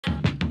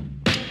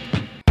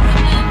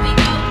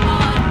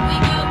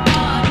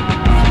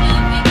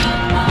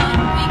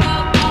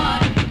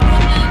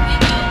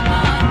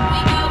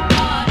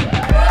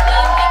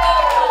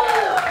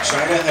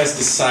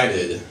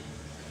decided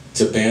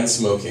to ban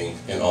smoking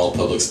in all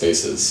public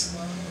spaces,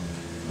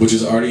 which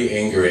is already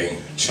angering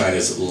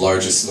China's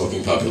largest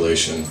smoking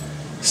population,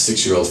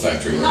 6-year-old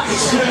factory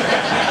workers.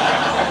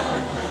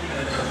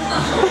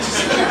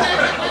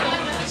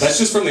 That's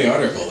just from the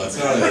article, that's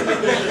not it.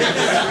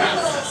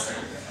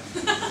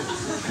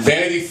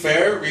 Vanity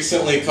Fair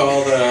recently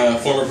called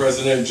former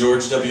President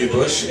George W.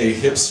 Bush a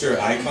hipster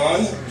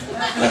icon.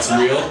 That's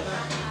real.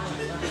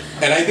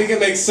 And I think it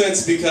makes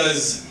sense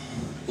because,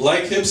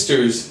 like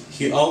hipsters,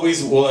 he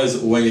always was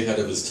way ahead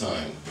of his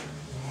time.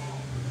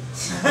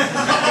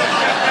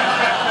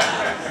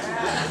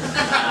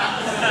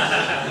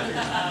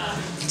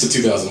 It's a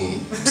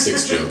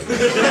 2006 joke.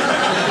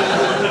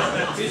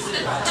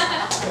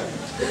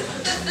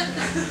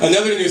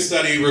 Another new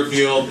study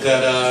revealed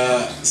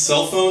that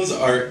cell phones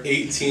are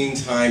 18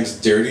 times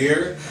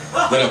dirtier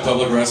than a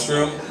public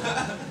restroom.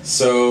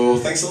 So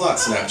thanks a lot,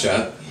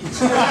 Snapchat.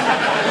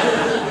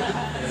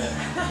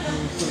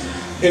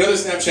 In other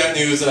Snapchat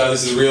news,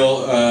 this is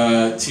real.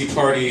 Tea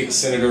Party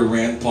Senator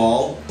Rand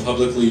Paul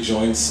publicly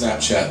joined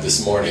Snapchat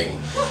this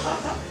morning.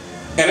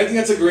 And I think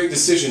that's a great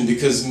decision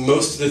because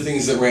most of the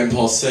things that Rand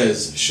Paul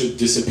says should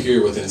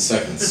disappear within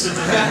seconds.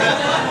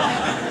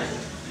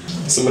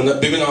 Some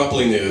big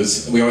Monopoly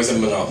news. We always have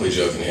a Monopoly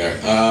joke in here.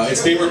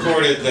 It's being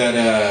reported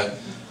that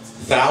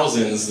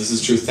thousands, this is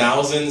true,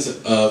 thousands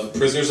of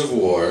prisoners of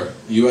war,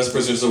 US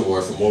prisoners of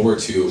war from World War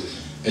II,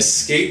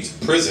 escaped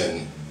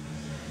prison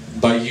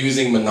by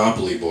using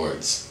Monopoly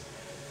boards.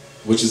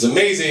 Which is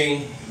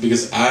amazing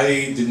because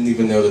I didn't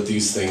even know that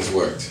these things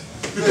worked.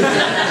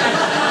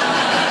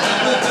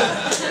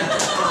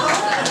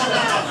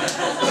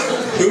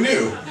 Who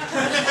knew?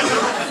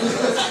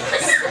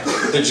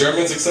 The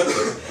Germans accepted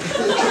it.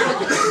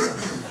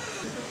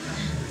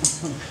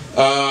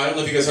 I don't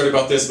know if you guys heard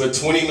about this, but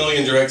 20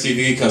 million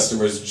DirecTV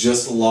customers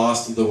just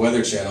lost the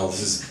Weather Channel.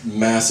 This is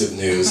massive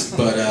news,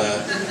 but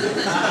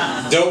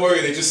don't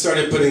worry, they just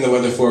started putting the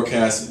weather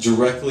forecast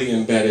directly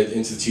embedded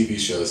into TV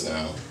shows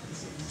now.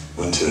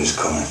 Winter is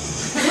coming.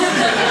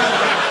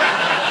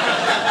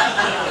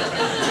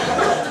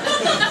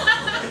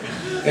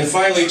 And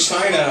finally,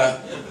 China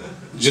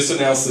just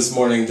announced this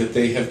morning that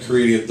they have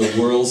created the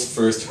world's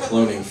first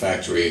cloning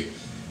factory,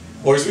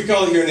 or as we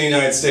call it here in the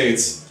United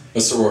States, a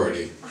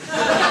sorority.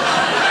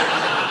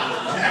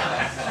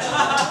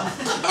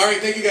 All right,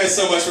 thank you guys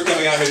so much for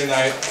coming out here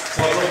tonight.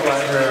 Public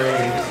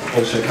library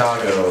in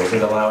Chicago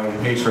is allowing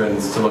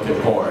patrons to look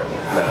at porn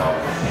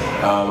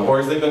now. Or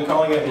as they've been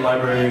calling it in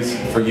libraries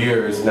for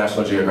years,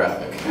 National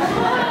Geographic.